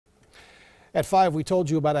At 5, we told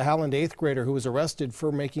you about a Howland 8th grader who was arrested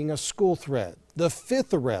for making a school threat. The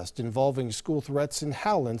 5th arrest involving school threats in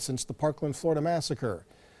Howland since the Parkland, Florida massacre.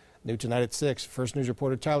 New tonight at 6, First News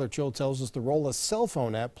reporter Tyler Chill tells us the role a cell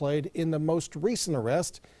phone app played in the most recent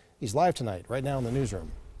arrest. He's live tonight, right now in the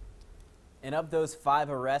newsroom. And of those 5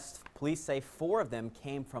 arrests, police say 4 of them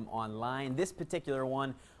came from online. This particular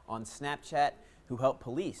one on Snapchat, who helped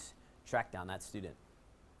police track down that student.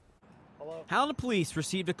 Howland police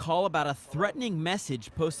received a call about a threatening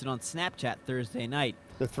message posted on Snapchat Thursday night.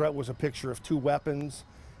 The threat was a picture of 2 weapons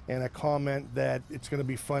and a comment that it's going to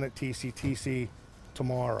be fun at TCTC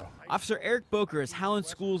tomorrow. Officer Eric Boker is Howland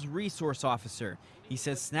School's resource officer. He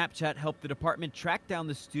says Snapchat helped the department track down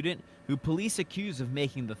the student who police accuse of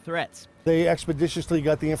making the threats. They expeditiously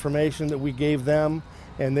got the information that we gave them,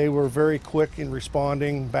 and they were very quick in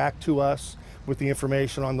responding back to us with the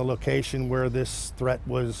information on the location where this threat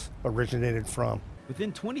was originated from.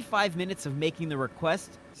 Within 25 minutes of making the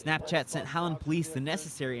request, Snapchat sent Howland police the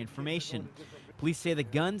necessary information. Police say the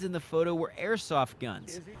guns in the photo were airsoft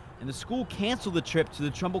guns, and the school canceled the trip to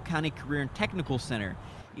the Trumbull County Career and Technical Center,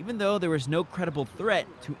 even though there was no credible threat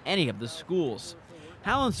to any of the schools.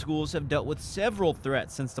 Howland schools have dealt with several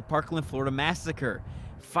threats since the Parkland, Florida massacre,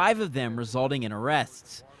 5 of them resulting in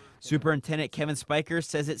arrests. Superintendent Kevin Spiker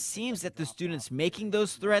says it seems that the students making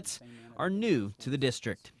those threats are new to the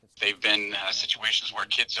district. They've been situations where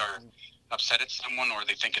kids are upset at someone, or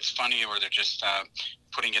they think it's funny, or they're just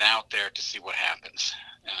putting it out there to see what happens.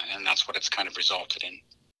 And that's what it's kind of resulted in.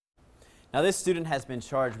 Now, this student has been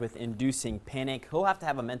charged with inducing panic. He'll have to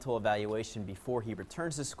have a mental evaluation before he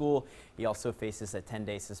returns to school. He also faces a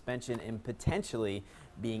 10-day suspension and potentially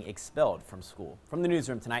being expelled from school. From the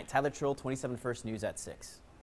newsroom tonight, Tyler Trill, 27 First News at 6.